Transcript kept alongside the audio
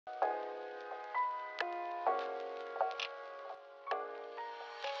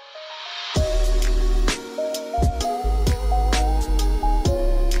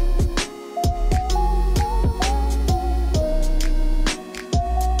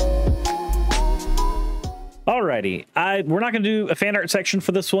Alrighty, we're not going to do a fan art section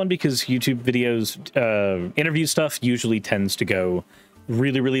for this one because YouTube videos, interview stuff usually tends to go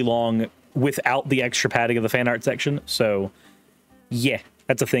really, really long without the extra padding of the fan art section. So, yeah,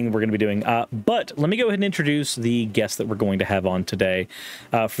 that's a thing we're going to be doing. But let me go ahead and introduce the guest that we're going to have on today.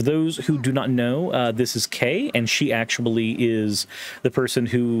 For those who do not know, this is Kay, and she actually is the person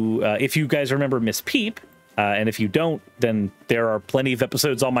who, if you guys remember Miss Peep, and if you don't, then there are plenty of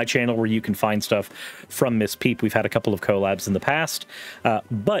episodes on my channel where you can find stuff from Miss Peep. We've had a couple of collabs in the past,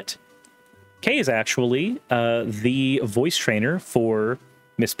 but Kay is actually the voice trainer for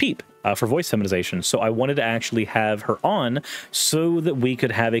Miss Peep, for voice feminization. So I wanted to actually have her on so that we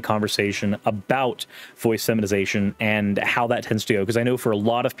could have a conversation about voice feminization and how that tends to go. Because I know for a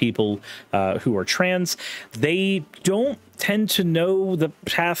lot of people who are trans, they don't tend to know the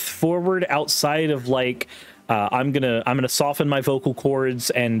path forward outside of like, I'm gonna soften my vocal cords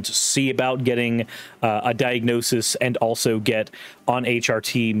and see about getting a diagnosis, and also get on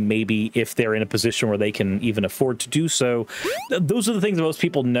HRT maybe if they're in a position where they can even afford to do so. Those are the things that most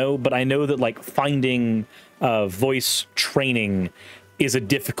people know, but I know that like finding voice training is a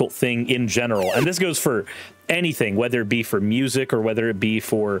difficult thing in general, and this goes for anything, whether it be for music or whether it be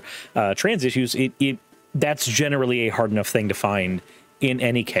for trans issues. That's generally a hard enough thing to find in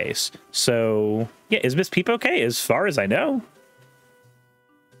any case. So yeah, is Miss Peep okay as far as I know?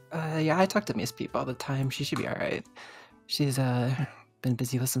 Yeah, I talk to Miss Peep all the time. She should be all right. She's been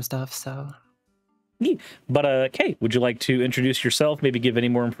busy with some stuff, so. Neat. But Kay, would you like to introduce yourself? Maybe give any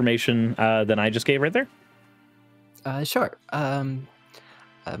more information than I just gave right there? Sure.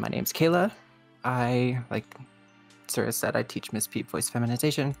 My name's Kayla. Like Suris said, I teach Miss Peep voice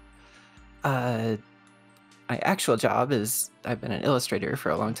feminization. My actual job is I've been an illustrator for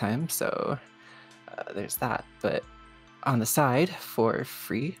a long time, so there's that. But on the side, for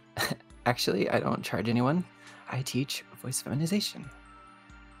free, actually, I don't charge anyone. I teach voice feminization.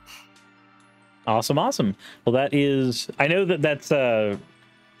 Awesome, awesome. Well, that is, I know that that's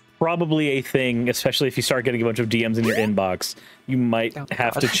probably a thing, especially if you start getting a bunch of DMs in your inbox. You might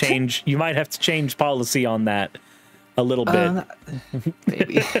have to change. You might have to change policy on that a little bit.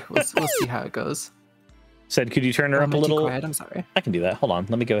 Maybe we'll see how it goes. Said, could you turn her up a little? Quiet, I'm sorry. I can do that. Hold on.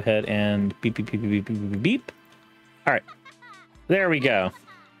 Let me go ahead and beep, beep, beep, beep, beep, beep, beep. All right. There we go.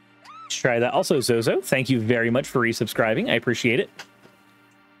 Let's try that. Also, Zozo, thank you very much for resubscribing. I appreciate it.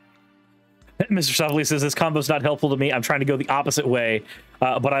 Mr. Softly says, this combo's not helpful to me. I'm trying to go the opposite way,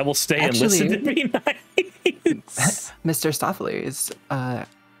 but I will stay and listen to be nice. Mr. Softly, I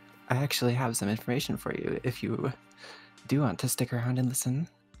actually have some information for you if you do want to stick around and listen.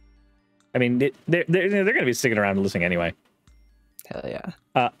 I mean, they're going to be sticking around and listening anyway. Hell yeah.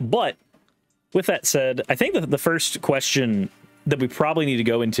 But with that said, I think that the first question that we probably need to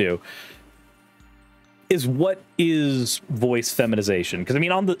go into is, what is voice feminization? Because I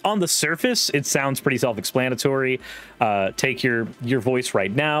mean, on the surface, it sounds pretty self-explanatory. Take your voice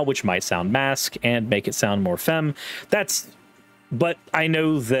right now, which might sound masc, and make it sound more femme. But I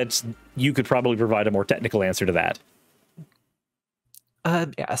know that you could probably provide a more technical answer to that.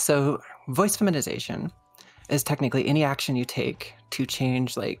 Yeah, so voice feminization is technically any action you take to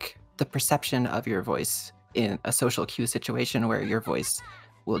change like the perception of your voice in a social cue situation where your voice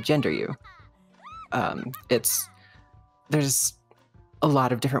will gender you. There's a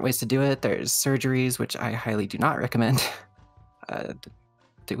lot of different ways to do it. There's surgeries, which I highly do not recommend. I've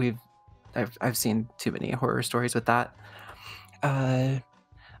seen too many horror stories with that.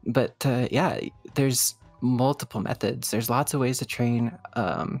 But yeah, there's multiple methods. There's lots of ways to train,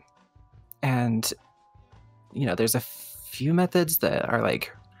 and you know, there's a few methods that are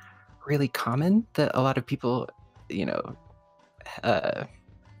like really common that a lot of people, you know, how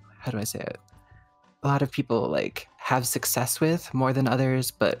do I say it? A lot of people like have success with more than others,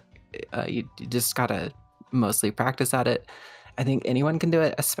 but you just gotta mostly practice at it. I think anyone can do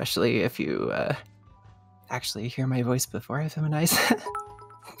it, especially if you actually hear my voice before I feminize.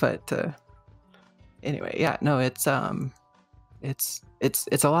 But anyway, yeah, no, it's a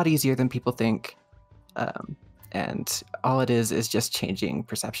lot easier than people think, and all it is just changing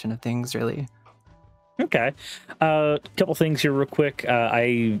perception of things, really. Okay, a couple things here real quick.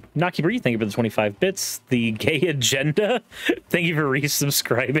 Nakibre, thank you for the 25 bits. The gay agenda, thank you for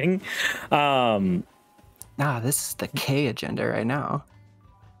resubscribing. Nah, this is the K agenda right now.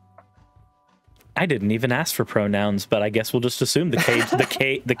 I didn't even ask for pronouns, but I guess we'll just assume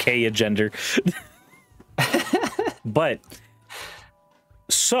the K agenda. But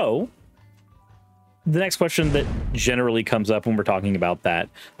so the next question that generally comes up when we're talking about that,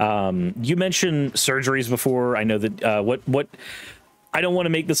 you mentioned surgeries before. I know that I don't want to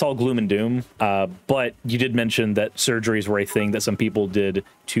make this all gloom and doom, but you did mention that surgeries were a thing that some people did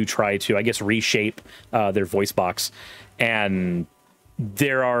to try to, I guess, reshape their voice box. And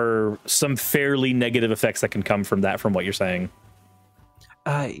there are some fairly negative effects that can come from that, from what you're saying.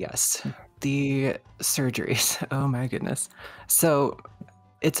 Yes, the surgeries. Oh my goodness. So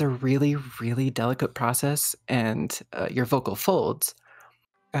it's a really, really delicate process, and your vocal folds,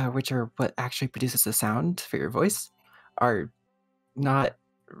 which are what actually produces the sound for your voice, are not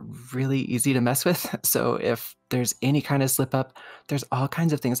really easy to mess with. So if there's any kind of slip up, there's all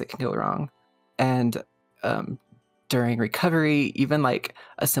kinds of things that can go wrong. And during recovery, even like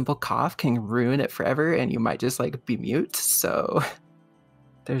a simple cough can ruin it forever, and you might just like be mute. So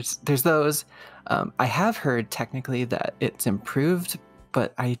there's those. I have heard technically that it's improved,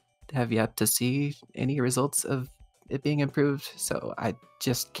 but I have yet to see any results of it being improved. So I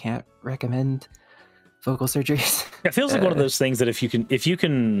just can't recommend vocal surgeries. It feels like one of those things that if you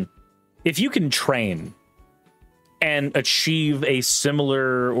can train and achieve a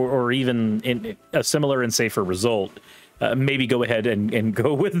similar or even a similar and safer result, maybe go ahead and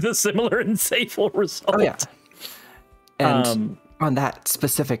go with the similar and safer result. Oh yeah. And on that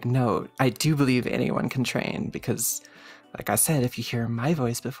specific note, I do believe anyone can train, because like I said, if you hear my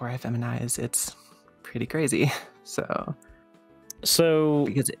voice before I feminize, it's pretty crazy. So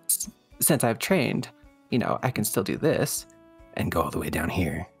because since I've trained, you know, I can still do this and go all the way down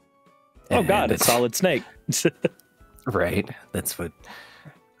here. Oh God, it's Solid Snake. Right. That's what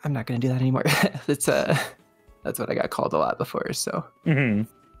I'm not going to do that anymore. That's what I got called a lot before. So. Mm-hmm.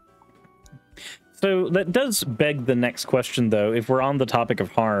 So that does beg the next question, though. If we're on the topic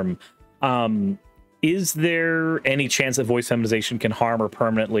of harm, is there any chance that voice feminization can harm or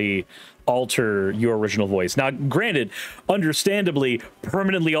permanently alter your original voice? Now, granted, understandably,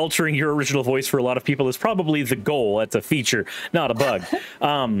 permanently altering your original voice for a lot of people is probably the goal. That's a feature, not a bug.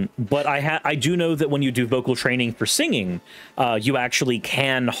 But I do know that when you do vocal training for singing, you actually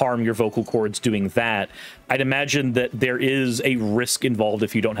can harm your vocal cords doing that. I'd imagine that there is a risk involved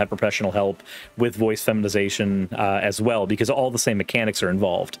if you don't have professional help with voice feminization as well, because all the same mechanics are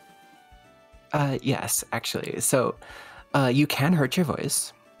involved. Yes, actually. So you can hurt your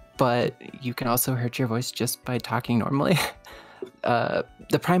voice, but you can also hurt your voice just by talking normally.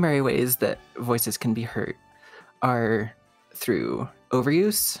 The primary ways that voices can be hurt are through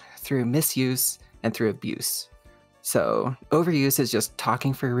overuse, through misuse, and through abuse. So overuse is just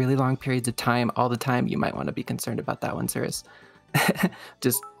talking for really long periods of time, all the time. You might want to be concerned about that one, Suris.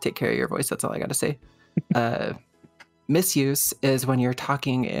 Just take care of your voice. That's all I got to say. Misuse is when you're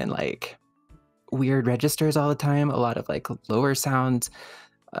talking in like weird registers all the time, a lot of like lower sounds.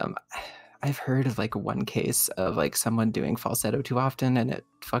 I've heard of like one case of like someone doing falsetto too often and it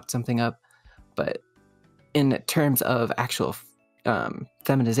fucked something up. But in terms of actual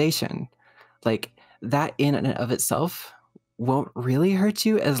feminization, like that in and of itself won't really hurt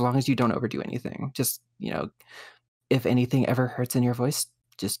you as long as you don't overdo anything. Just, you know, if anything ever hurts in your voice,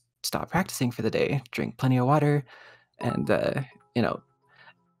 just stop practicing for the day, drink plenty of water, and you know,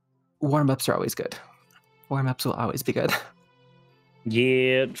 warm-ups are always good. Warm-ups will always be good.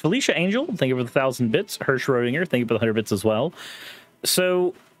 Yeah, Felicia Angel, thank you for the 1,000 bits. Hersh Rodinger, thank you for the 100 bits as well.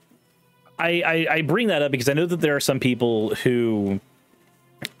 So I bring that up because I know that there are some people who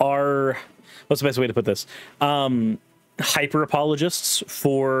are, what's the best way to put this? Hyper apologists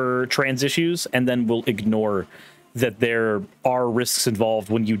for trans issues, and then will ignore that there are risks involved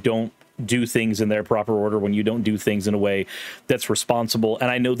when you don't do things in their proper order, when you don't do things in a way that's responsible. And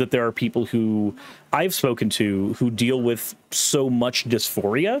I know that there are people who I've spoken to who deal with so much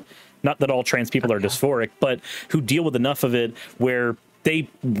dysphoria, not that all trans people are dysphoric, but who deal with enough of it where they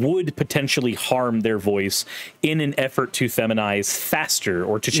would potentially harm their voice in an effort to feminize faster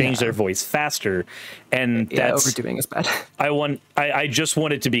or to change their voice faster. And that's overdoing is bad. I just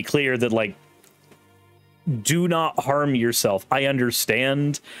want it to be clear that, like, do not harm yourself. I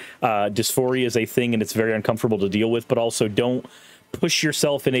understand dysphoria is a thing and it's very uncomfortable to deal with, but also don't push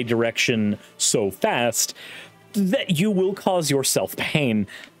yourself in a direction so fast that you will cause yourself pain.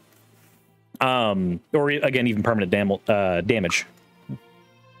 Or again, even permanent damage.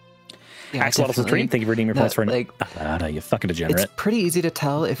 Yeah, Axolotl Dream, thank you for redeeming your points for you fucking degenerate. It's pretty easy to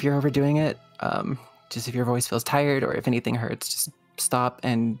tell if you're overdoing it. Just if your voice feels tired or if anything hurts, just stop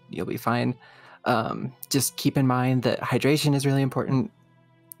and you'll be fine. Just keep in mind that hydration is really important,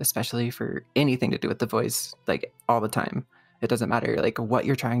 especially for anything to do with the voice, like all the time. It doesn't matter like what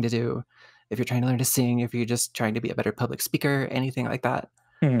you're trying to do. If you're trying to learn to sing, if you're just trying to be a better public speaker, anything like that,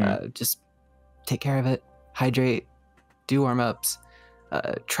 just take care of it, hydrate, do warm-ups,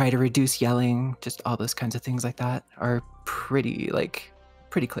 try to reduce yelling, just all those kinds of things like that are pretty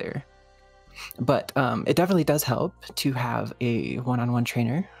clear. But it definitely does help to have a one-on-one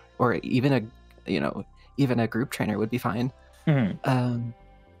trainer, or even a group trainer would be fine.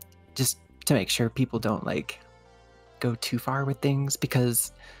 Just to make sure people don't like go too far with things,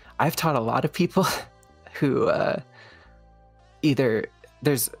 because I've taught a lot of people who either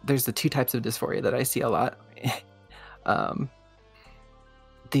there's the two types of dysphoria that I see a lot.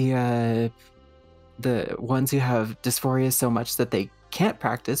 The ones who have dysphoria so much that they can't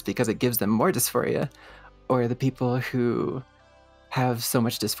practice because it gives them more dysphoria, or the people who have so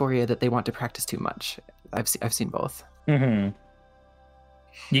much dysphoria that they want to practice too much. I've seen both. You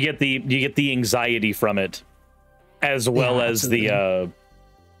get the anxiety from it, as well as the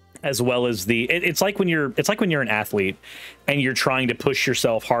it's like when you're an athlete and you're trying to push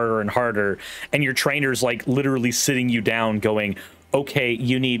yourself harder and harder, and your trainer's like literally sitting you down going, okay,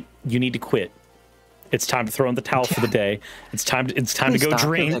 you need to quit. It's time to throw in the towel for the day. It's time to go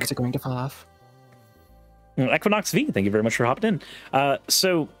drink. Your legs are going to fall off. Equinox V, thank you very much for hopping in.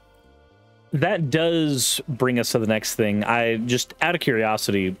 So that does bring us to the next thing. I just, out of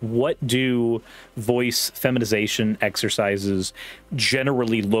curiosity, what do voice feminization exercises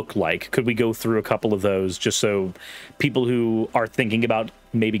generally look like? Could we go through a couple of those just so people who are thinking about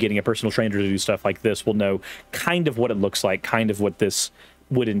maybe getting a personal trainer to do stuff like this will know kind of what it looks like, kind of what this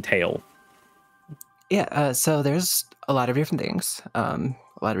would entail? Yeah, so there's a lot of different things, a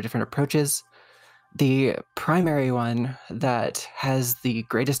lot of different approaches. The primary one that has the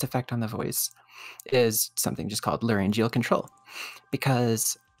greatest effect on the voice is something just called laryngeal control,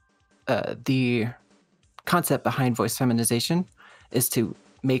 because the concept behind voice feminization is to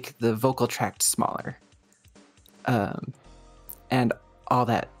make the vocal tract smaller. And all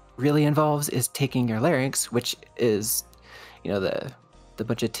that really involves is taking your larynx, which is, the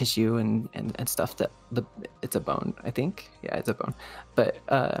bunch of tissue and stuff that it's a bone, I think. Yeah, it's a bone. But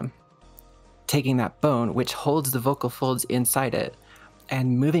taking that bone, which holds the vocal folds inside it,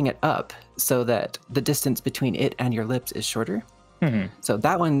 and moving it up so that the distance between it and your lips is shorter. So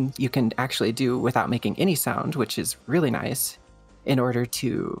that one you can actually do without making any sound, which is really nice, in order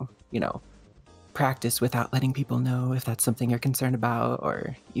to, practice without letting people know if that's something you're concerned about,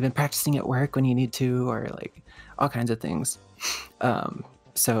 or even practicing at work when you need to, or like all kinds of things.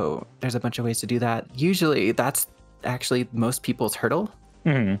 So there's a bunch of ways to do that. Usually that's actually most people's hurdle.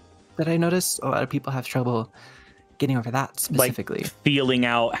 That I noticed a lot of people have trouble getting over that specifically. Like feeling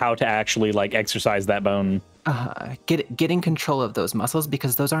out how to actually like exercise that bone. Getting control of those muscles,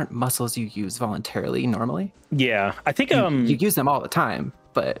 because those aren't muscles you use voluntarily normally. Yeah, I think you use them all the time,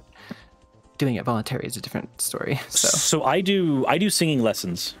 but doing it voluntarily is a different story. So I do singing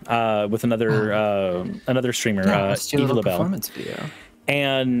lessons with another streamer, Eva LaBelle. Performance video.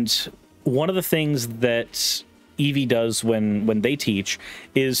 And one of the things that Evie does when they teach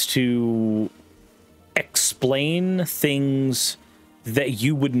is to explain things that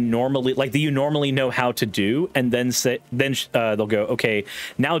you would normally that you normally know how to do, and then they'll go, okay,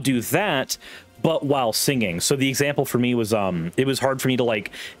 now do that, but while singing. So the example for me was it was hard for me to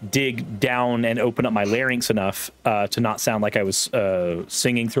like dig down and open up my larynx enough to not sound like I was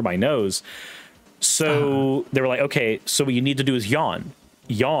singing through my nose. So they were like, okay, so what you need to do is yawn.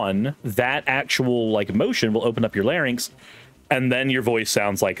 That actual like motion will open up your larynx, and then your voice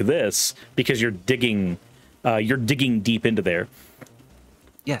sounds like this because you're digging deep into there.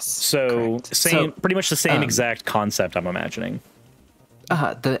 Yes. So pretty much the same exact concept, I'm imagining.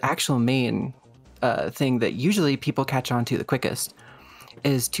 The actual main thing that usually people catch on to the quickest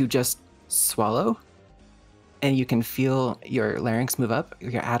is to just swallow, and you can feel your larynx move up,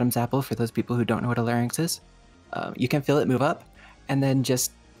 your Adam's apple, for those people who don't know what a larynx is. You can feel it move up, and then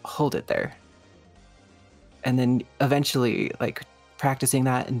just hold it there. And then eventually, like practicing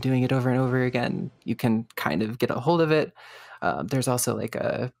that and doing it over and over again, you can kind of get a hold of it. There's also like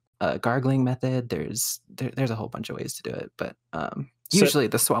a gargling method. There's a whole bunch of ways to do it, but usually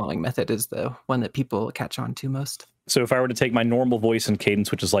the swallowing method is the one that people catch on to most. So if I were to take my normal voice and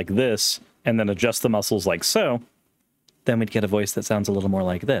cadence, which is like this, and then adjust the muscles like so, then we'd get a voice that sounds a little more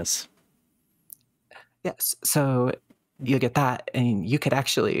like this. Yes. So you'll get that, and you could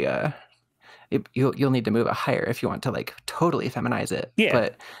actually you'll need to move it higher if you want to like totally feminize it. Yeah.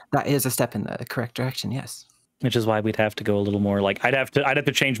 But that is a step in the correct direction. Yes. Which is why we'd have to go a little more like I'd have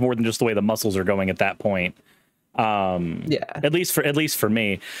to change more than just the way the muscles are going at that point. Yeah. At least for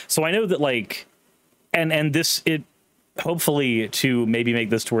me. So I know that like, and this, it hopefully to maybe make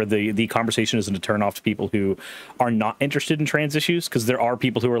this to where the conversation isn't a turn off to people who are not interested in trans issues, because there are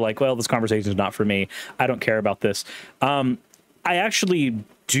people who are like, well, this conversation is not for me. I don't care about this. I actually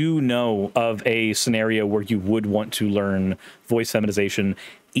do know of a scenario where you would want to learn voice feminization,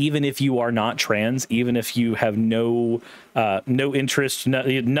 even if you are not trans, even if you have no interest,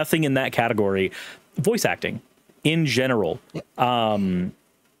 nothing in that category. Voice acting in general.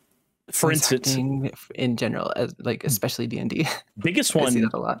 For Voice instance, acting in general, as like especially D&D. biggest I see one,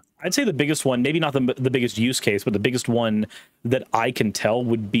 that a lot. I'd say the biggest one, maybe not the biggest use case, but the biggest one that I can tell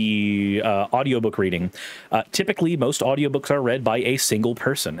would be audiobook reading. Typically, most audiobooks are read by a single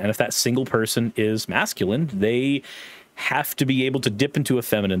person. And if that single person is masculine, they have to be able to dip into a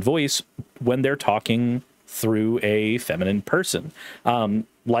feminine voice when they're talking through a feminine person.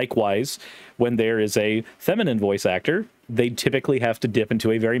 Likewise, when there is a feminine voice actor, they typically have to dip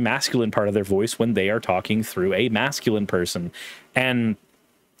into a very masculine part of their voice when they are talking through a masculine person. And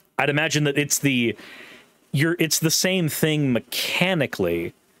I'd imagine that it's the same thing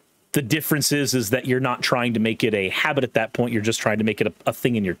mechanically. The difference is that you're not trying to make it a habit at that point. You're just trying to make it a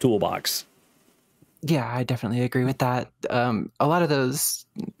thing in your toolbox. Yeah, I definitely agree with that. A lot of those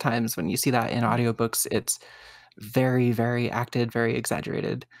times when you see that in audiobooks, it's very, very acted, very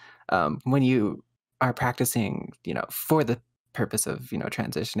exaggerated. When you are practicing, for the purpose of,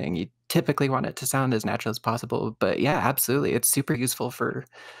 transitioning, you typically want it to sound as natural as possible. But yeah, absolutely. It's super useful for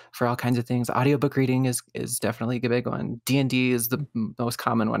all kinds of things. Audiobook reading is definitely a big one. D&D is the most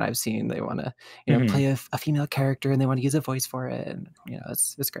common one I've seen. They want to, play a female character and they want to use a voice for it. And,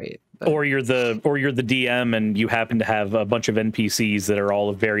 it's great. But, or you're the DM and you happen to have a bunch of NPCs that are all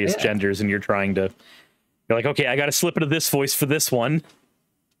of various genders and you're like, okay, I got to slip into this voice for this one.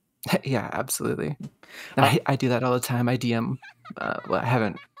 Yeah, absolutely. I do that all the time. I DM. Well, I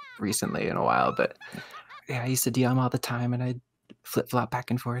haven't recently in a while, but yeah, I used to DM all the time, and I'd flip flop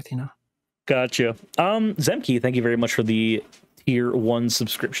back and forth. Gotcha. Zemke, thank you very much for the tier 1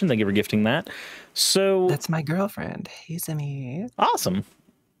 subscription. Thank you for gifting that. So that's my girlfriend. Hey, Zemi. Awesome.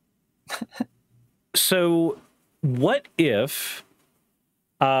 So what if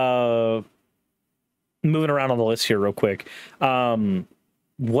moving around on the list here real quick,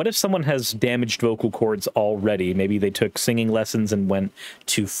 what if someone has damaged vocal cords already? Maybe they took singing lessons and went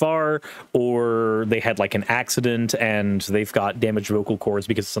too far, or they had like an accident and they've got damaged vocal cords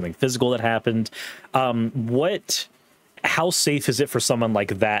because of something physical that happened. How safe is it for someone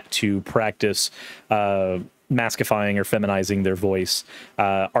like that to practice maskifying or feminizing their voice?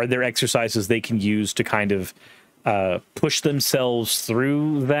 Are there exercises they can use to kind of push themselves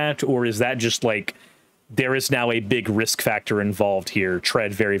through that, or is that just like, there is now a big risk factor involved here,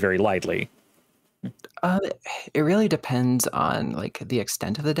 tread very, very lightly? It really depends on like the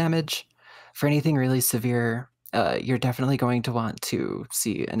extent of the damage. For anything really severe, you're definitely going to want to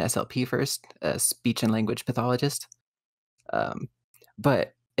see an SLP first, a speech and language pathologist.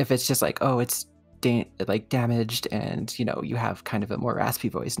 But if it's just like, oh, it's like damaged and, you have kind of a more raspy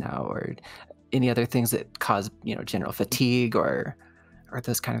voice now, or any other things that cause, general fatigue or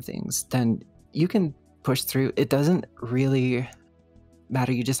those kind of things, then you can push through. It doesn't really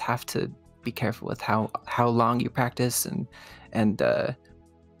matter. You just have to be careful with how long you practice, and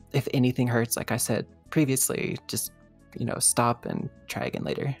if anything hurts, like I said previously, just stop and try again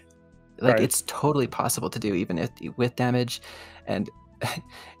later. Like Right. It's totally possible to do even with damage, and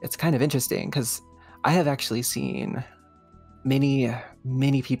it's kind of interesting because I have actually seen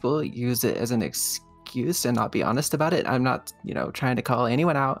many people use it as an excuse and not be honest about it. I'm not trying to call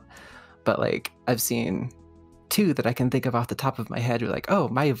anyone out, but like I've seen 2 that I can think of off the top of my head who are like, oh,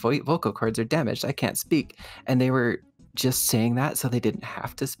 my vocal cords are damaged, I can't speak. And they were just saying that so they didn't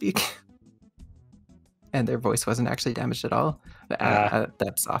have to speak. And their voice wasn't actually damaged at all.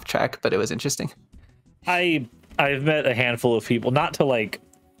 That's off track, but it was interesting. I've met a handful of people, not to like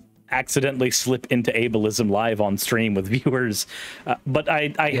accidentally slip into ableism live on stream with viewers, but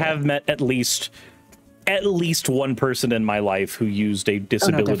I have met at least one person in my life who used a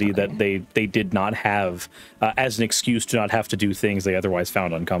disability that they did not have as an excuse to not have to do things they otherwise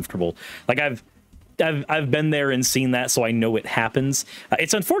found uncomfortable. Like I've been there and seen that, so I know it happens.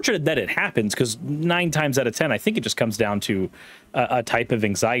 It's unfortunate that it happens because 9 times out of 10, I think it just comes down to a type of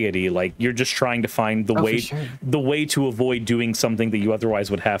anxiety. Like you're just trying to find the way to avoid doing something that you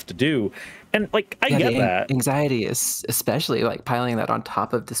otherwise would have to do. And like I get that anxiety is especially like piling that on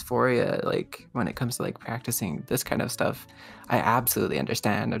top of dysphoria. Like when it comes to like practicing this kind of stuff, I absolutely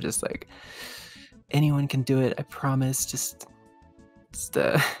understand. I'm just like, anyone can do it. I promise. Just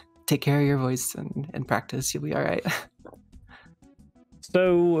take care of your voice and practice. You'll be all right.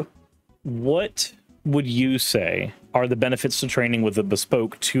 So what would you say are the benefits to training with a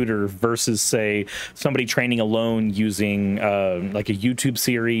bespoke tutor versus, say, somebody training alone using like a YouTube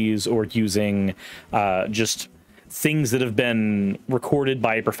series or using just things that have been recorded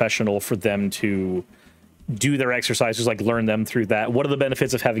by a professional for them to do their exercises, like learn them through that? What are the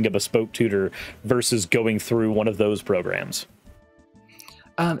benefits of having a bespoke tutor versus going through one of those programs?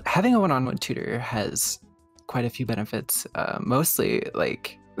 Having a one-on-one tutor has quite a few benefits. Mostly,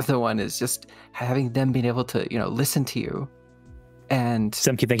 like, the one is just having them being able to, listen to you and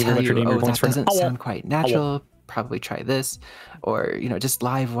Semke, thank you very much for doing your points. That doesn't sound quite natural. Probably try this, or just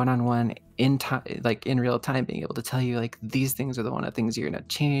live one-on-one in time, like in real time, being able to tell you like these things are the things you're gonna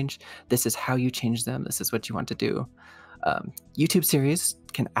change. This is how you change them. This is what you want to do. YouTube series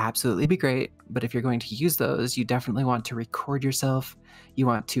can absolutely be great, but if you're going to use those, you definitely want to record yourself. You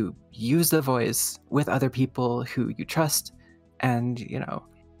want to use the voice with other people who you trust, and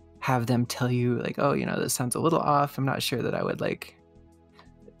have them tell you like, oh, this sounds a little off. I'm not sure that I would like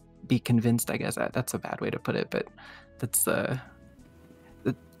be convinced. I guess that's a bad way to put it, but that's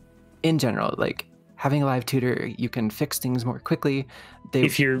in general, like having a live tutor, you can fix things more quickly. They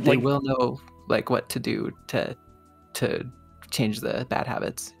will know like what to do to change the bad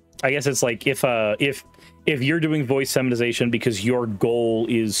habits. I guess it's like if you're doing voice feminization because your goal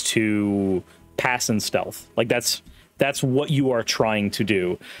is to pass in stealth, like that's what you are trying to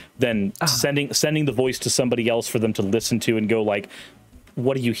do, then sending the voice to somebody else for them to listen to and go like,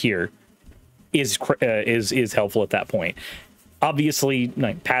 what do you hear, is helpful at that point. Obviously,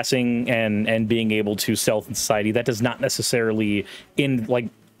 like passing and being able to stealth in society, that does not necessarily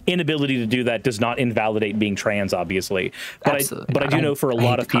inability to do that does not invalidate being trans, obviously. But I do know for a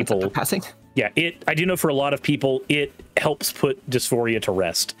lot of people, passing. Yeah, I do know for a lot of people, it helps put dysphoria to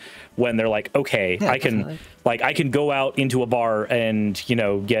rest when they're like, okay, I can go out into a bar and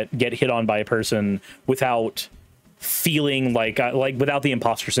get hit on by a person without feeling like without the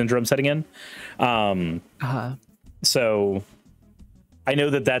imposter syndrome setting in. So I know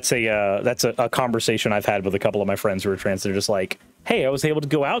that's a conversation I've had with a couple of my friends who are trans. They're just like, hey, I was able to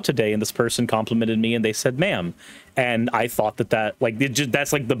go out today and this person complimented me and they said ma'am, and I thought that's like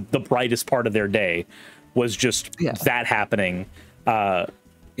the brightest part of their day was just that happening.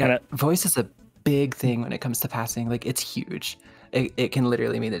 Voice is a big thing when it comes to passing. Like, it's huge. It can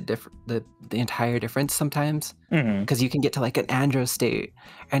literally mean the entire difference sometimes, because you can get to like an andro state,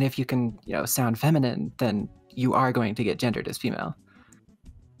 and if you can sound feminine, then you are going to get gendered as female.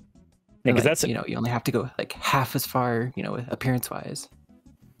 Yeah, because that's you only have to go like half as far, appearance wise.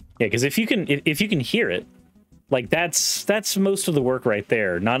 Yeah, because if you can hear it, like that's most of the work right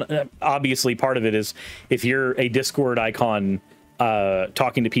there. Not obviously part of it is if you're a Discord icon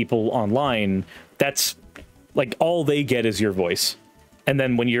talking to people online, that's like all they get is your voice. And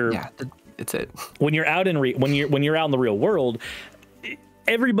then when you're it's it. When you're out when you're out in the real world,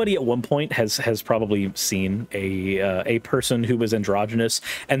 everybody at one point has probably seen a person who was androgynous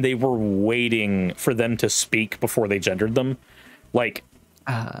and they were waiting for them to speak before they gendered them. Like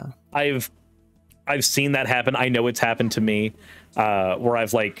I've seen that happen. I know it's happened to me where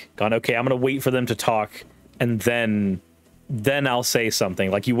I've like gone, okay, I'm gonna wait for them to talk and then I'll say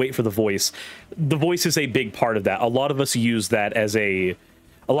something. Like, you wait for the voice. The voice is a big part of that. A lot of us use that as a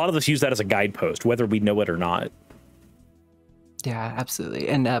guidepost, whether we know it or not. Yeah, absolutely.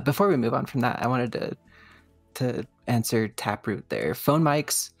 And before we move on from that, I wanted to answer Taproot there. Phone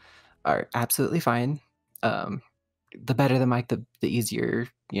mics are absolutely fine. The better the mic, the easier,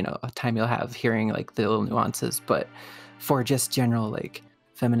 time you'll have hearing like the little nuances. But for just general like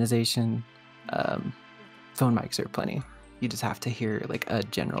feminization, phone mics are plenty. You just have to hear like a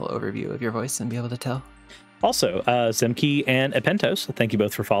general overview of your voice and be able to tell. Also, Zemke and Epentos, thank you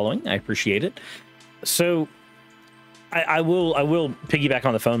both for following. I appreciate it. So I will piggyback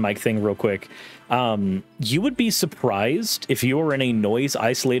on the phone mic thing real quick. You would be surprised if you were in a noise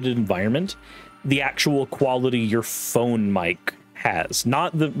isolated environment, the actual quality your phone mic has.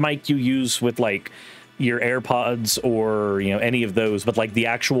 Not the mic you use with like your AirPods or any of those, but like the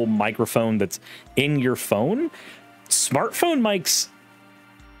actual microphone that's in your phone. Smartphone mics,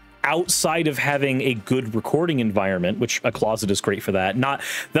 outside of having a good recording environment, which a closet is great for that. Not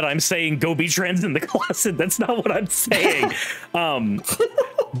that I'm saying go be trans in the closet. That's not what I'm saying.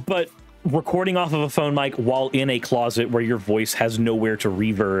 But recording off of a phone mic while in a closet where your voice has nowhere to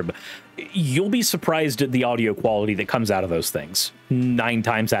reverb, you'll be surprised at the audio quality that comes out of those things 9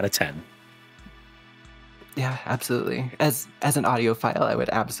 times out of 10. Yeah, absolutely. As an audiophile, I would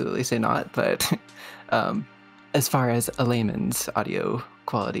absolutely say not, but as far as a layman's audio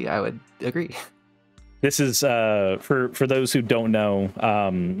quality, I would agree. This is for those who don't know,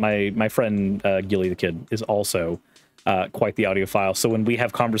 my friend Gilly the Kid is also quite the audiophile. So when we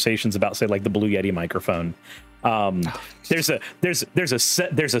have conversations about, say, like the Blue Yeti microphone, there's a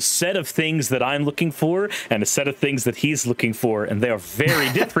set of things that I'm looking for and a set of things that he's looking for, and they are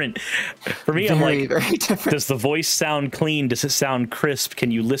very different. For me, I'm like, very different. does the voice sound clean? Does it sound crisp?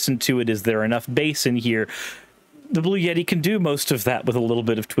 Can you listen to it? Is there enough bass in here? The Blue Yeti can do most of that with a little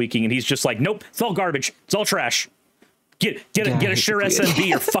bit of tweaking, and he's just like, nope, it's all garbage. It's all trash. Get a Shure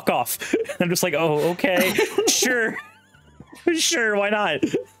SMD or fuck off. I'm just like, oh, okay, sure, why not?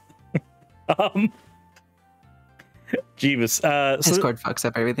 Jeebus. Discord fucks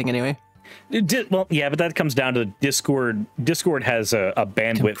up everything anyway. Well, yeah, but that comes down to Discord. Discord has a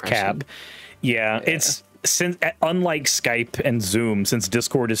bandwidth cap. Yeah, it's since unlike Skype and Zoom, since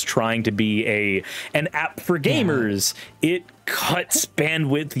Discord is trying to be an app for gamers, it cuts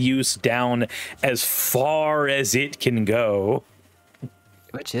bandwidth use down as far as it can go,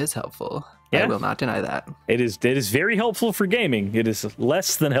 which is helpful. I will not deny that. It is very helpful for gaming. It is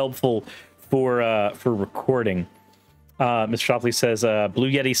less than helpful for recording. Mr. Shopley says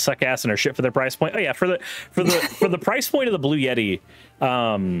Blue Yeti suck ass and are shit for their price point. Oh yeah, for the price point of the Blue Yeti,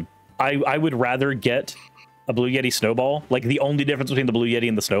 I would rather get a Blue Yeti Snowball. Like, the only difference between the Blue Yeti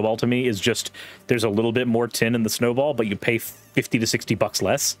and the Snowball to me is just there's a little bit more tin in the Snowball, but you pay $50 to $60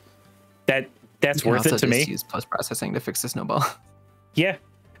 less. That's worth it to me. Use post processing to fix the Snowball. Yeah,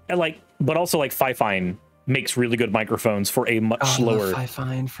 and but also Fifine makes really good microphones for a much lower.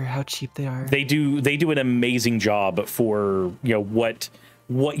 Fifine for how cheap they are. They do an amazing job for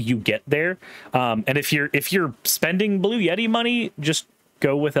what you get there. And if you're spending Blue Yeti money, just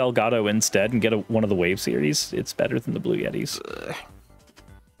go with Elgato instead and get one of the Wave series. It's better than the Blue Yetis.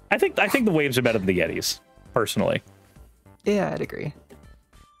 I think the Waves are better than the Yetis, personally. Yeah, I'd agree.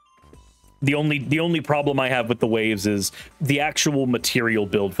 The only problem I have with the Waves is the actual material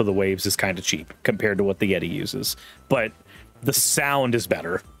build for the Waves is kind of cheap compared to what the Yeti uses, but the sound is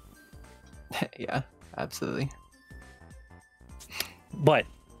better. Yeah, absolutely. But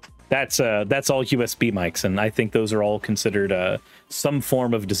that's all USB mics, and I think those are all considered some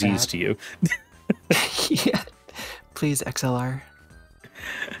form of disease to you. Yeah, please XLR.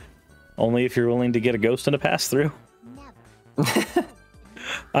 Only if you're willing to get a ghost and a pass through.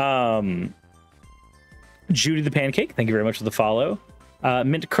 Judy the Pancake, thank you very much for the follow.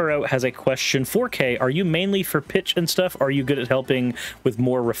 Mint Kuro has a question. 4K, are you mainly for pitch and stuff, or are you good at helping with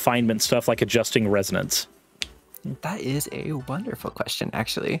more refinement stuff like adjusting resonance? That is a wonderful question,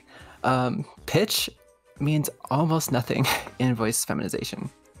 actually. Pitch means almost nothing in voice feminization.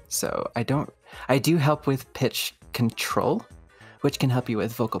 So I do help with pitch control, which can help you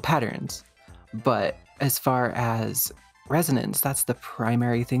with vocal patterns. But as far as resonance, that's the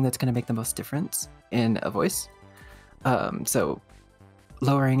primary thing that's going to make the most difference in a voice. So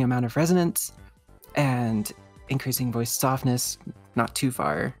lowering amount of resonance and increasing voice softness, not too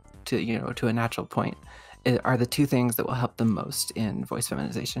far to a natural point, are the two things that will help the most in voice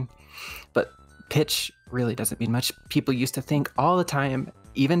feminization. But pitch really doesn't mean much. People used to think all the time,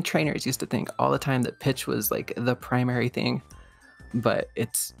 even trainers used to think all the time, that pitch was the primary thing, but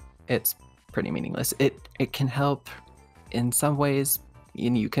it's pretty meaningless. It can help in some ways,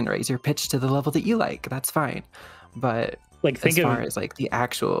 and you can raise your pitch to the level that you like. That's fine. But as far as the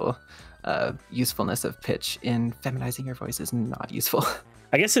actual usefulness of pitch in feminizing your voice is not useful.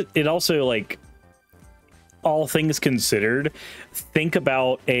 I guess it also, all things considered, think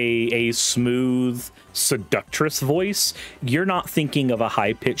about a smooth, seductress voice. You're not thinking of a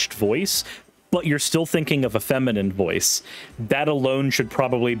high-pitched voice, but you're still thinking of a feminine voice. That alone should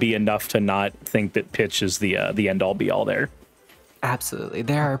probably be enough to not think that pitch is the end-all be-all there. Absolutely.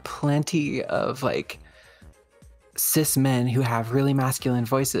 There are plenty of cis men who have really masculine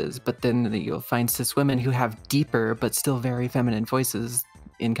voices, but then you'll find cis women who have deeper but still very feminine voices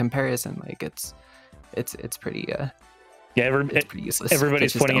in comparison. It's pretty it's pretty useless.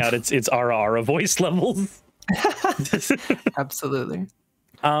 Everybody's pointing out it's ara voice levels. Absolutely.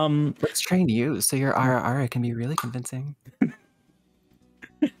 Let's train you so your ara can be really convincing.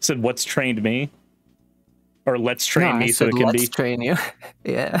 Said what's trained me? Or let's train me so it can let's train you.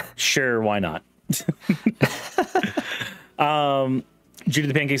 Yeah. Sure, why not? Judy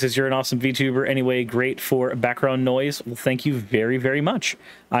the Pancake says, you're an awesome VTuber. Anyway, great for background noise. Well, thank you very, very much.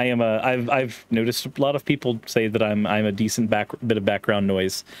 I've noticed a lot of people say that I'm a decent bit of background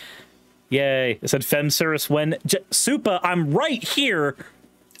noise. Yay. I said, Femme, Suris, when... Supa, I'm right here.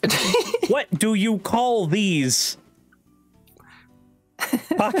 What do you call these?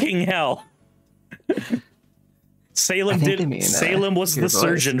 Fucking hell. Salem was the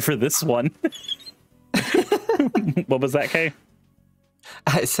surgeon for this one. What was that, Kay?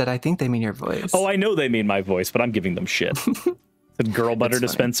 I said, I think they mean your voice. Oh, I know they mean my voice, but I'm giving them shit. The girl butter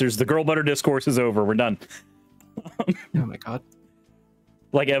dispensers. The girl butter discourse is over. We're done. Oh my god.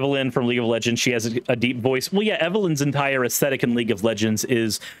 Like Evelyn from League of Legends, she has a deep voice. Well, yeah, Evelyn's entire aesthetic in League of Legends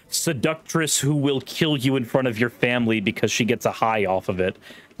is seductress who will kill you in front of your family because she gets a high off of it.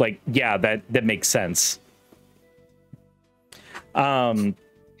 Like, yeah, that makes sense.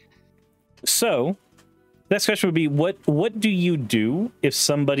 So, next question would be, what do you do if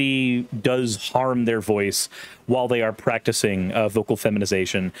somebody does harm their voice while they are practicing vocal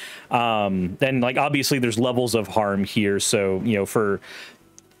feminization? And like, obviously there's levels of harm here. So, you know,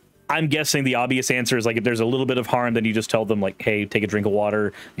 I'm guessing the obvious answer is like, if there's a little bit of harm, then you just tell them like, hey, take a drink of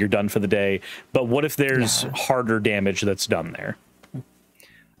water, you're done for the day. But what if there's harder damage that's done there?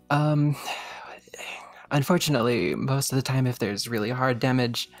 Unfortunately, most of the time, if there's really hard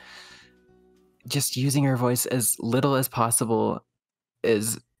damage, just using your voice as little as possible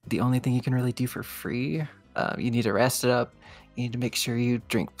is the only thing you can really do for free. You need to rest it up. You need to make sure you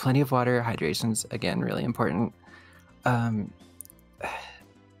drink plenty of water. Hydration's, again, really important.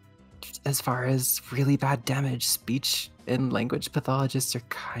 As far as really bad damage, speech and language pathologists are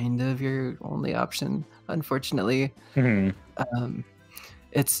kind of your only option, unfortunately.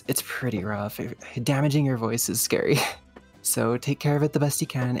 It's pretty rough. Damaging your voice is scary. So take care of it the best you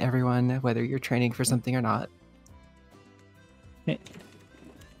can, everyone, whether you're training for something or not. Give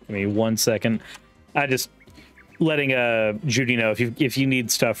me 1 second. I just letting Judy know if you need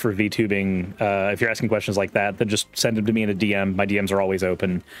stuff for VTubing, if you're asking questions like that, then just send them to me in a DM. My DMs are always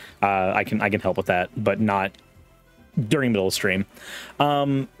open. I can help with that, but not during middle of stream.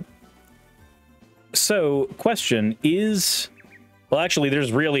 So question is, well, actually,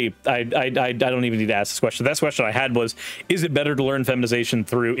 there's really, I don't even need to ask this question. That question I had was, is it better to learn feminization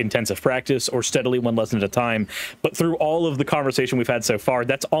through intensive practice or steadily one lesson at a time? But through all of the conversation we've had so far,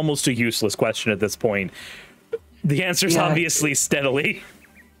 that's almost a useless question at this point. The answer is obviously steadily.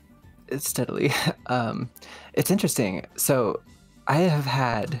 It's steadily. It's interesting. So I have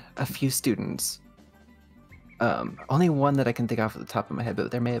had a few students, only one that I can think of at the top of my head,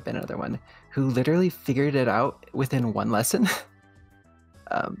 but there may have been another one, who literally figured it out within one lesson.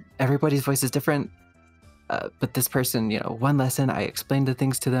 Everybody's voice is different, but this person, you know, one lesson, I explained the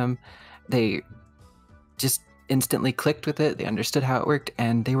things to them. They just instantly clicked with it. They understood how it worked,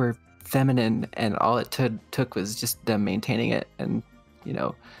 and they were feminine, and all it took was just them maintaining it, and, you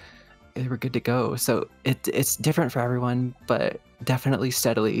know, they were good to go. So it's different for everyone, but definitely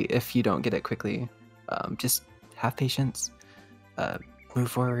steadily if you don't get it quickly. Just have patience, move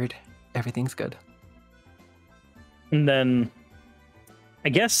forward, everything's good. And then I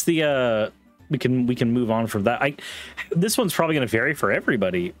guess the we can move on from that. This one's probably going to vary for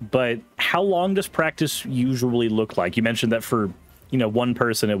everybody, but how long does practice usually look like? You mentioned that for, you know, one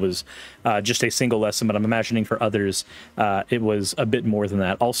person it was just a single lesson, but I'm imagining for others it was a bit more than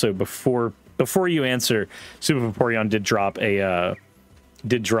that. Also, before you answer, Super Vaporeon did drop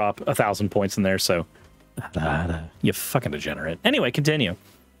 1,000 points in there, so you fucking degenerate. Anyway, continue.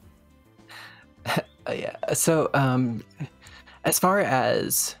 Yeah. So as far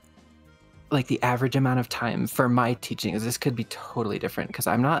as like the average amount of time for my teaching, this could be totally different because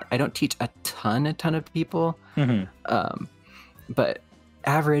I don't teach a ton of people. But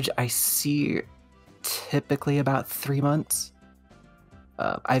average, I see typically about 3 months.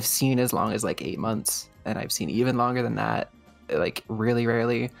 I've seen as long as like 8 months, and I've seen even longer than that, like really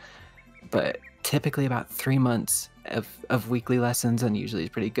rarely. But typically about 3 months of weekly lessons, and usually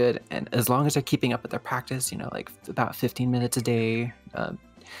it's pretty good. And as long as they're keeping up with their practice, you know, like about 15 minutes a day,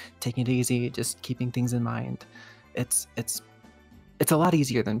 taking it easy, just keeping things in mind, it's a lot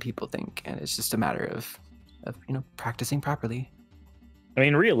easier than people think, and it's just a matter of you know, practicing properly. I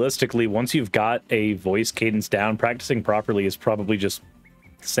mean, realistically, once you've got a voice cadence down, practicing properly is probably just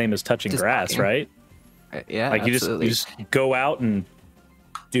the same as touching just grass, talking. Right? Yeah, like you just go out and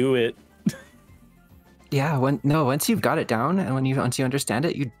do it. Yeah, once you've got it down, and once you understand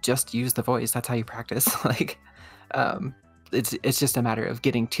it, you just use the voice. That's how you practice. Like, it's just a matter of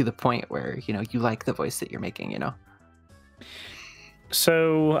getting to the point where, you know, you like the voice that you're making, you know.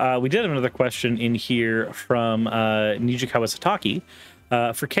 So we did have another question in here from Nijikawa Sataki.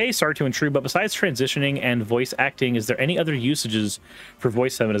 For Kei, Sarto, and True, but besides transitioning and voice acting, is there any other usages for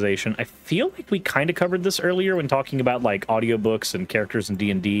voice feminization? I feel like we kind of covered this earlier when talking about like audiobooks and characters in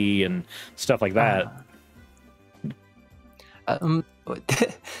D&D and stuff like that.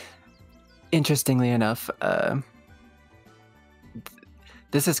 Interestingly enough,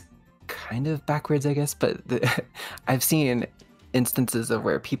 this is kind of backwards, I guess, but I've seen instances of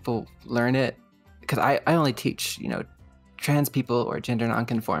where people learn it, because I only teach, you know, trans people or gender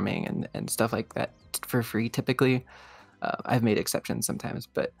nonconforming and stuff like that for free typically. I've made exceptions sometimes,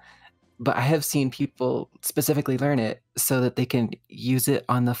 but I have seen people specifically learn it so that they can use it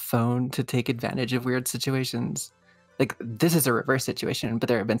on the phone to take advantage of weird situations. Like, this is a reverse situation, but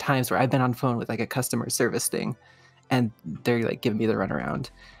there have been times where I've been on phone with like a customer service thing, and they're like giving me the runaround,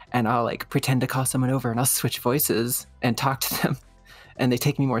 and I'll like pretend to call someone over and I'll switch voices and talk to them, and they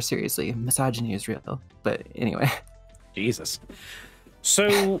take me more seriously. Misogyny is real, but anyway. Jesus.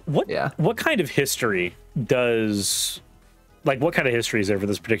 So what kind of history does, like, what kind of history is there for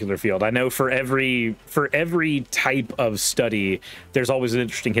this particular field? I know for every type of study, there's always an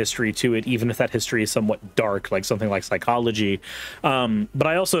interesting history to it, even if that history is somewhat dark, like something like psychology. But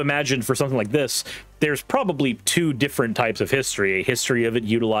I also imagine for something like this, there's probably two different types of history: a history of it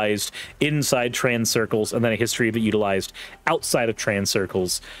utilized inside trans circles, and then a history of it utilized outside of trans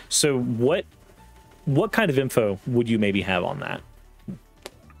circles. So what kind of info would you maybe have on that?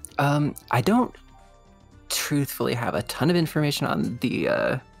 I don't truthfully have a ton of information on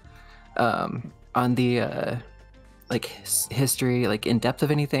the like history, like in depth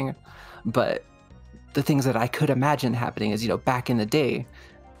of anything, but the things that I could imagine happening is, you know, back in the day,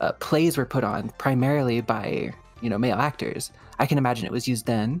 plays were put on primarily by, you know, male actors. I can imagine it was used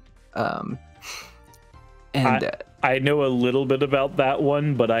then. And I know a little bit about that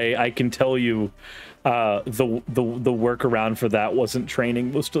one, but I can tell you the workaround for that wasn't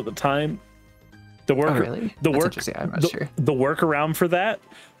training most of the time. The workaround for that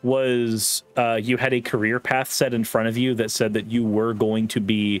was you had a career path set in front of you that said that you were going to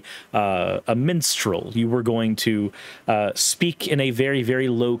be a minstrel. You were going to speak in a very, very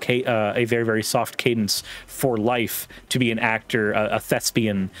low a very, very soft cadence for life, to be an actor, a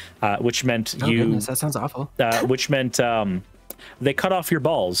thespian, which meant goodness, that sounds awful. Which meant they cut off your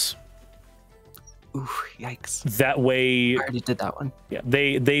balls. Ooh, yikes. That way, I already did that one. Yeah,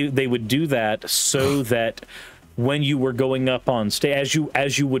 they would do that so that when you were going up on stage,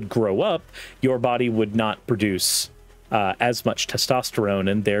 as you would grow up, your body would not produce as much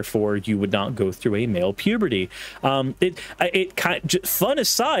testosterone, and therefore you would not go through a male puberty. Fun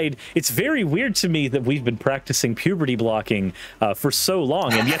aside, it's very weird to me that we've been practicing puberty blocking for so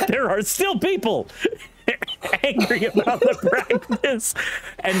long, and yet there are still people angry about the practice,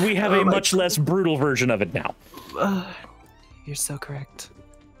 and we have a much less brutal version of it now. You're so correct.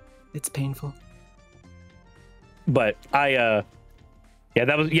 It's painful. But I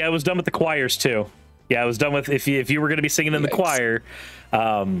was done with the choirs too. Yeah, I was done with, if you were going to be singing in the choir.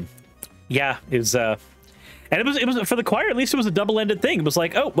 Yeah, it was and it was for the choir, at least it was a double-ended thing. It was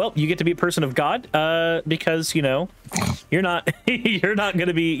like, oh, well, you get to be a person of God because, you know, you're not going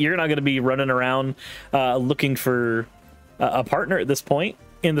to be running around looking for a partner at this point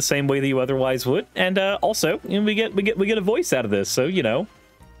in the same way that you otherwise would. And also, you know, we get a voice out of this, so, you know,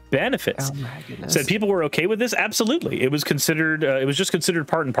 benefits. Oh my goodness. Said people were okay with this? Absolutely. It was considered it was just considered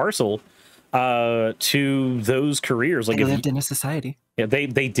part and parcel to those careers. Like, they lived in a society. Yeah, they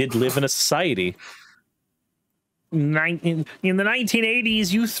did live in a society. In the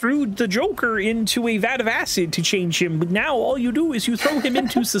 1980s, you threw the Joker into a vat of acid to change him, but now all you do is you throw him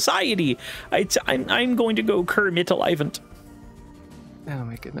into society. I'm going to go Kermit Alivant. Oh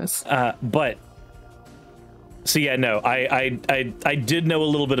my goodness. But so yeah, no, I did know a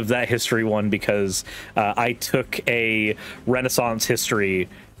little bit of that history one because I took a Renaissance history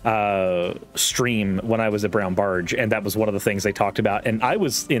stream when I was at Brown Barge, and that was one of the things they talked about, and I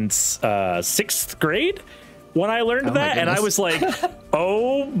was in 6th grade when I learned that, and I was like,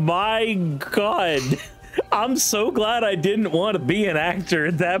 oh my god, I'm so glad I didn't want to be an actor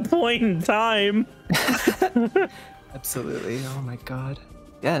at that point in time. Absolutely. Oh my god.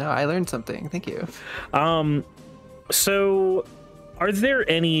 Yeah, no, I learned something. Thank you. So are there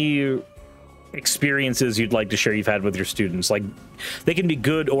any experiences you'd like to share you've had with your students? Like, they can be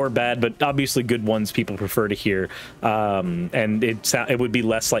good or bad, but obviously good ones people prefer to hear, and it would be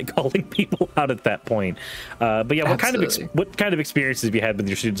less like calling people out at that point. But yeah, what kind of experiences have you had with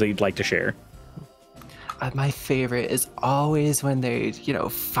your students that you'd like to share? My favorite is always when they, you know,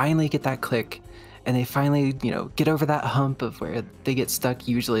 finally get that click, and they finally, you know, get over that hump of where they get stuck.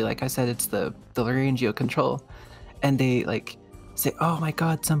 Usually, like I said, it's the laryngeal control, and they like say, oh my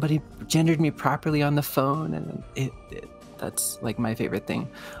god, somebody gendered me properly on the phone, and that's like my favorite thing.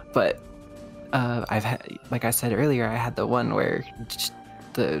 But I've had, like I said earlier, I had the one where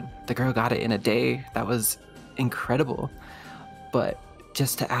the girl got it in a day. That was incredible. But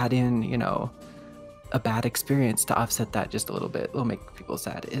just to add in, you know, a bad experience to offset that just a little bit, will make people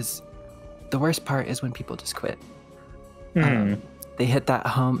sad, is the worst part is when people just quit. They hit that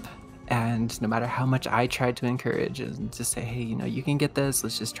hump And no matter how much I tried to encourage and to say, hey, you know, you can get this,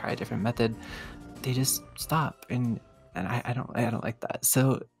 let's just try a different method, they just stop. And I don't like that.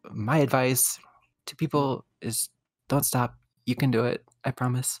 So my advice to people is don't stop. You can do it. I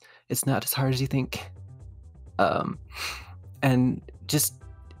promise. It's not as hard as you think. And just,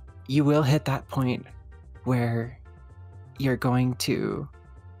 you will hit that point where you're going to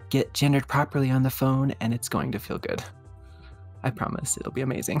get gendered properly on the phone and it's going to feel good. I promise. It'll be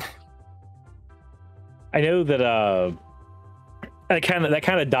amazing. I know that that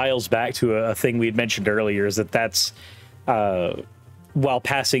kind of dials back to a thing we had mentioned earlier, is that's while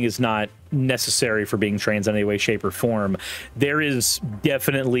passing is not necessary for being trans in any way, shape, or form, there is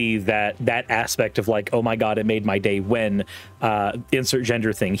definitely that aspect of like, oh my god, it made my day when insert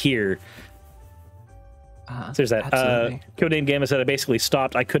gender thing here. So there's that. Codename Gamma said, I basically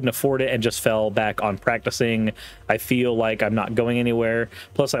stopped. I couldn't afford it and just fell back on practicing. I feel like I'm not going anywhere.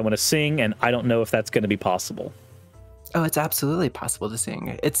 Plus, I want to sing, and I don't know if that's going to be possible. Oh, it's absolutely possible to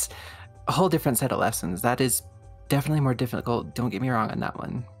sing. It's a whole different set of lessons. That is definitely more difficult. Don't get me wrong on that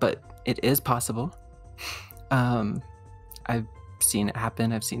one, but it is possible. I've seen it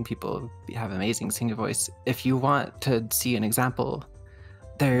happen. I've seen people have amazing singing voice. If you want to see an example,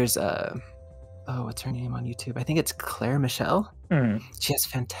 there's oh, what's her name on YouTube? I think it's Claire Michelle. She has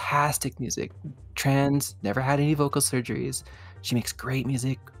fantastic music. Trans, never had any vocal surgeries. She makes great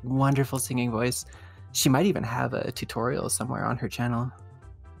music, wonderful singing voice. She might even have a tutorial somewhere on her channel.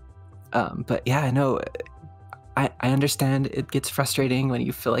 But yeah, I know. I understand it gets frustrating when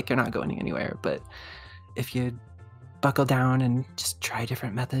you feel like you're not going anywhere, but if you buckle down and just try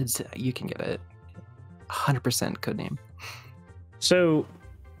different methods, you can get it. 100% Codename. So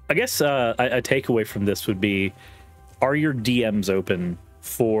I guess a takeaway from this would be, are your DMs open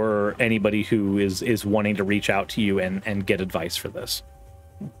for anybody who is wanting to reach out to you and get advice for this?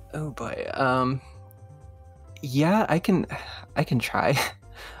 Oh boy. Yeah, I can try.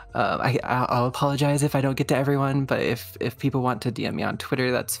 I'll apologize if I don't get to everyone, but if people want to DM me on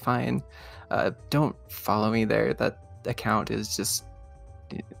Twitter, that's fine. Don't follow me there. That account is just,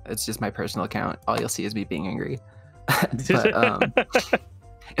 it's just my personal account. All you'll see is me being angry. But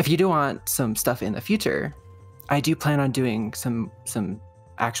if you do want some stuff in the future, I do plan on doing some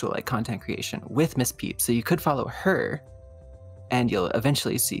actual like content creation with Miss Peep. So you could follow her and you'll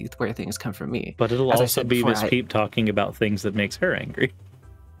eventually see where things come from me. But it'll also be Miss Peep talking about things that makes her angry.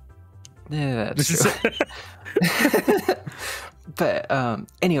 Yeah, that's true. But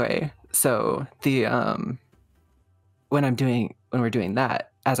anyway, so the when we're doing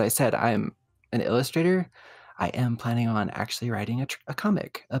that, as I said, I'm an illustrator. I am planning on actually writing a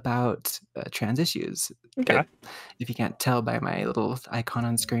comic about trans issues. Okay. If you can't tell by my little icon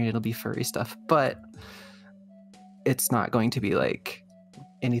on screen, it'll be furry stuff, but it's not going to be like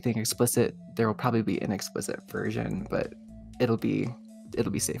anything explicit. There will probably be an explicit version, but it'll be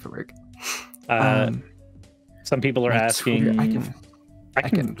safe for work. Some people are asking.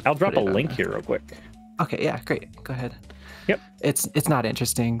 Twitter, I'll drop a link here real quick. Okay, yeah, great. Go ahead. Yep. It's not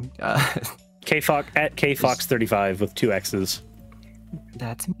interesting. KFox at KFox35 with 2 X's.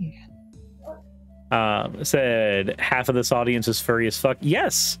 That's me. Said half of this audience is furry as fuck.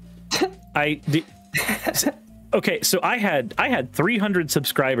 Yes. Okay, so I had 300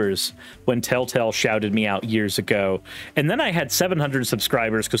 subscribers when Telltale shouted me out years ago, and then I had 700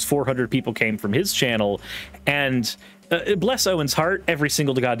 subscribers because 400 people came from his channel, and bless Owen's heart, every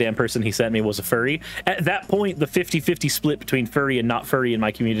single goddamn person he sent me was a furry. At that point, the 50-50 split between furry and not furry in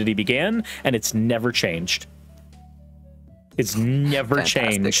my community began, and it's never changed. It's never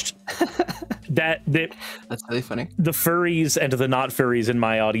changed. That's really funny. The furries and the not furries in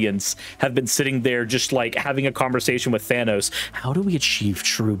my audience have been sitting there just like having a conversation with Thanos. How do we achieve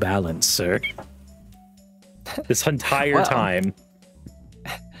true balance, sir? This entire time.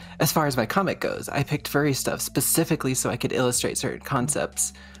 As far as my comic goes, I picked furry stuff specifically so I could illustrate certain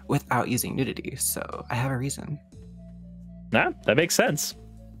concepts without using nudity. So I have a reason. Nah, that makes sense.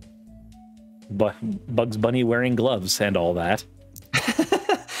 Bugs Bunny wearing gloves and all that.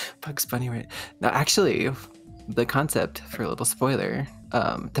 Bugs Bunny wearing... No, actually, the concept, for a little spoiler,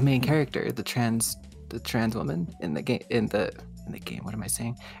 the main character, the trans woman in the game, in the what am I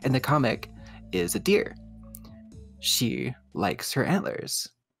saying? In the comic, is a deer. She likes her antlers,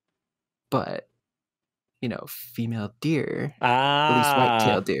 but female deer, at least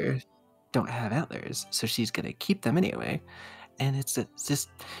white-tailed deer, don't have antlers, so she's gonna keep them anyway. And it's just,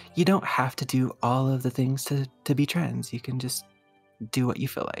 you don't have to do all of the things to be trans. You can just do what you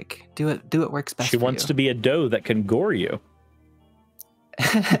feel like. Do what works best. She wants to be a doe that can gore you.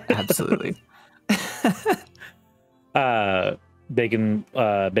 Bacon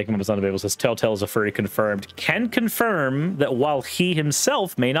was unavailable. Says Telltale is a furry confirmed. Can confirm that while he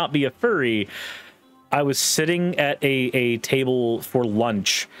himself may not be a furry, I was sitting at a table for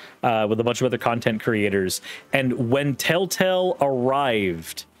lunch with a bunch of other content creators, and when Telltale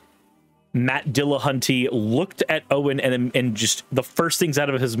arrived, Matt Dillahunty looked at Owen and just the first things out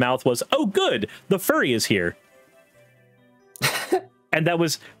of his mouth was, "Oh, good, the furry is here." And that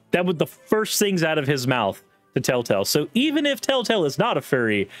was the first things out of his mouth to Telltale. So even if Telltale is not a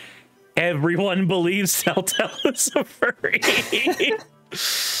furry, everyone believes Telltale is a furry.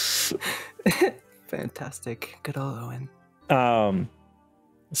 Fantastic. Good old Owen.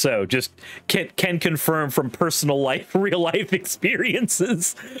 So just can confirm from personal life, real life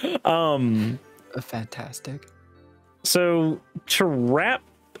experiences. Fantastic. So to wrap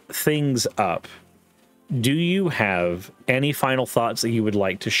things up, do you have any final thoughts that you would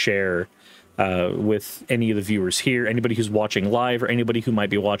like to share with any of the viewers here, anybody who's watching live or anybody who might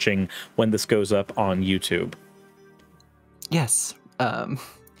be watching when this goes up on YouTube? Yes.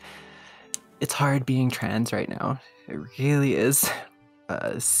 It's hard being trans right now. It really is.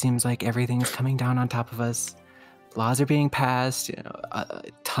 Seems like everything's coming down on top of us. Laws are being passed, you know,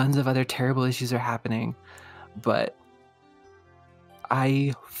 tons of other terrible issues are happening, but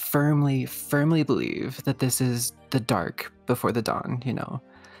I firmly believe that this is the dark before the dawn. You know,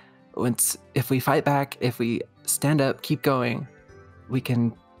 if we fight back, if we stand up, keep going, we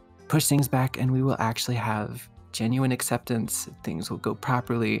can push things back, and we will actually have genuine acceptance. Things will go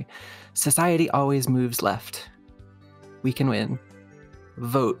properly. Society always moves left. We can win.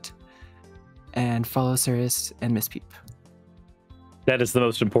 Vote and follow Suris and Miss Peep. That is the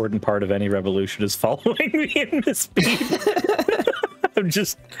most important part of any revolution, is following me and Miss Peep.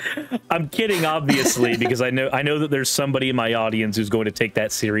 I'm kidding, obviously, because I know that there's somebody in my audience who's going to take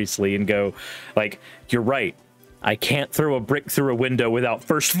that seriously and go, like, you're right, I can't throw a brick through a window without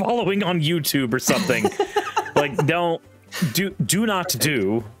first following on YouTube or something. Like, do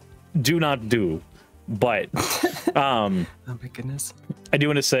not do. But oh my goodness, I do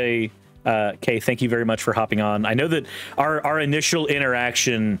want to say, Kay, thank you very much for hopping on. I know that our initial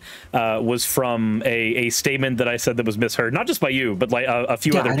interaction was from a statement that I said that was misheard, not just by you, but like a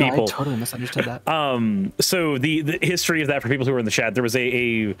few other people. I totally misunderstood that. So the history of that for people who were in the chat, there was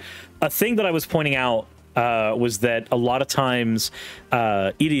a thing that I was pointing out was that a lot of times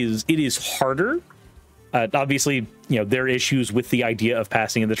it is harder. Obviously, you know, there are issues with the idea of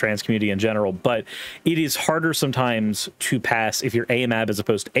passing in the trans community in general, but it is harder sometimes to pass if you're AMAB as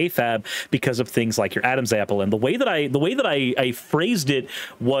opposed to AFAB because of things like your Adam's apple. And the way that I phrased it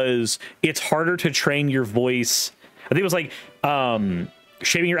was, it's harder to train your voice. I think it was like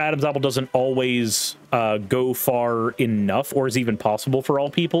shaving your Adam's apple doesn't always go far enough or is even possible for all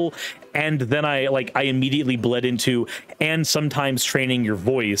people. And then I immediately bled into, and sometimes training your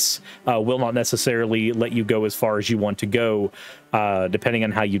voice will not necessarily let you go as far as you want to go, depending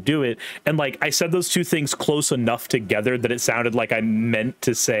on how you do it. And like, I said those two things close enough together that it sounded like I meant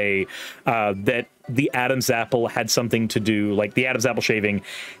to say that the Adam's apple had something to do, like the Adam's apple shaving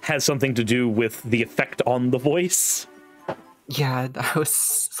has something to do with the effect on the voice. Yeah, I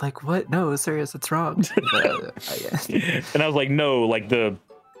was like, what? No, serious, it's wrong. Yeah. And I was like, no, like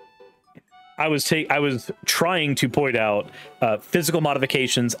I was trying to point out physical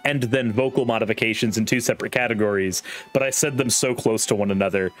modifications and then vocal modifications in two separate categories, but I said them so close to one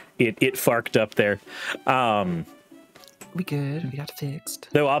another, it farked up there. We good. We got it fixed.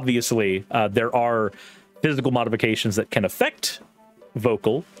 Though obviously there are physical modifications that can affect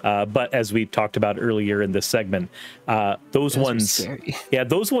vocal, but as we talked about earlier in this segment, those ones are scary. Yeah,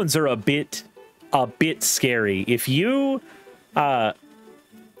 those ones are a bit scary. If you I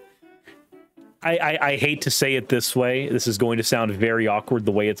hate to say it this way, this is going to sound very awkward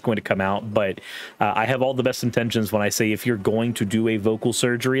the way it's going to come out, but I have all the best intentions when I say, if you're going to do a vocal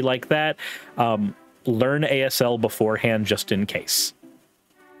surgery like that, learn ASL beforehand just in case.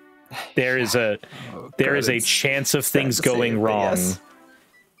 There is a chance of things going wrong. Yes.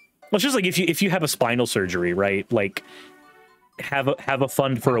 Well, it's just like if you have a spinal surgery, right? Like have a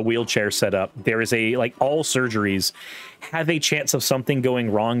fund for a wheelchair set up. There is all surgeries have a chance of something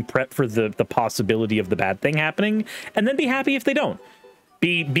going wrong. Prep for the possibility of the bad thing happening, and then be happy if they don't.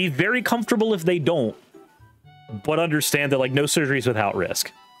 Be very comfortable if they don't, but understand that like no surgery is without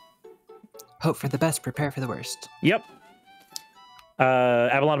risk. Hope for the best, prepare for the worst. Yep.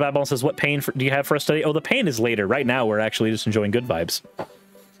 Avalon of Avalon says, what pain do you have for us today? Oh, the pain is later. Right now, we're actually just enjoying good vibes.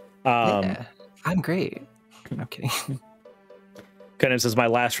 Yeah, I'm great. I'm kidding. Kind of says, my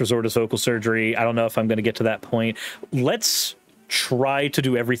last resort is vocal surgery. I don't know if I'm going to get to that point. Let's try to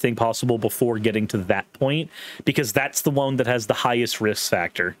do everything possible before getting to that point, because that's the one that has the highest risk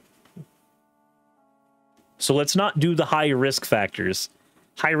factor. So let's not do the high risk factors.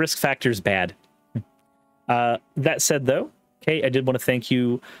 High risk factors bad. That said, though, Kate, I did want to thank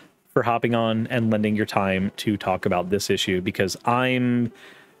you for hopping on and lending your time to talk about this issue, because I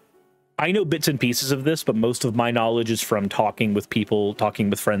know bits and pieces of this, but most of my knowledge is from talking with people, talking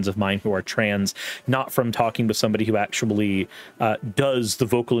with friends of mine who are trans, not from talking with somebody who actually does the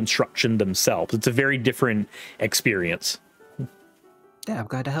vocal instruction themselves. It's a very different experience. Yeah, I'm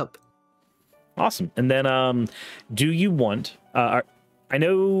glad to help. Awesome. And then do you want... I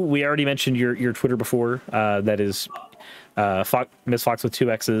know we already mentioned your Twitter before. That is Miss Fox with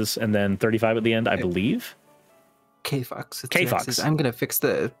 2 X's and then 35 at the end, I believe. K-Fox. K-Fox. I'm going to fix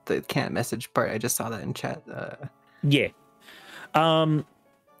the can't message part. I just saw that in chat. Yeah.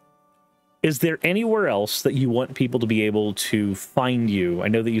 Is there anywhere else that you want people to be able to find you? I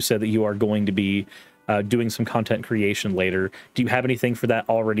know that you said that you are going to be doing some content creation later. Do you have anything for that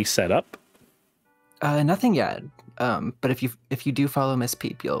already set up? Nothing yet. But if you do follow Miss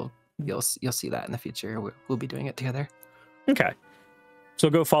Peep, you'll see that in the future. We'll be doing it together. Okay. So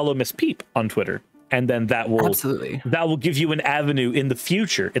go follow Miss Peep on Twitter, and then that will give you an avenue in the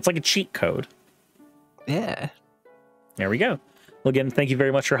future. It's like a cheat code. Yeah. There we go. Well, again, thank you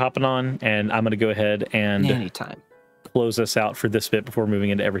very much for hopping on, and I'm going to go ahead and anytime close us out for this bit before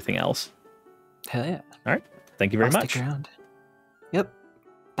moving into everything else. Hell yeah. All right. Thank you very much. Stick around. Yep.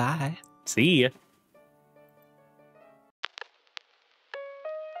 Bye. See ya.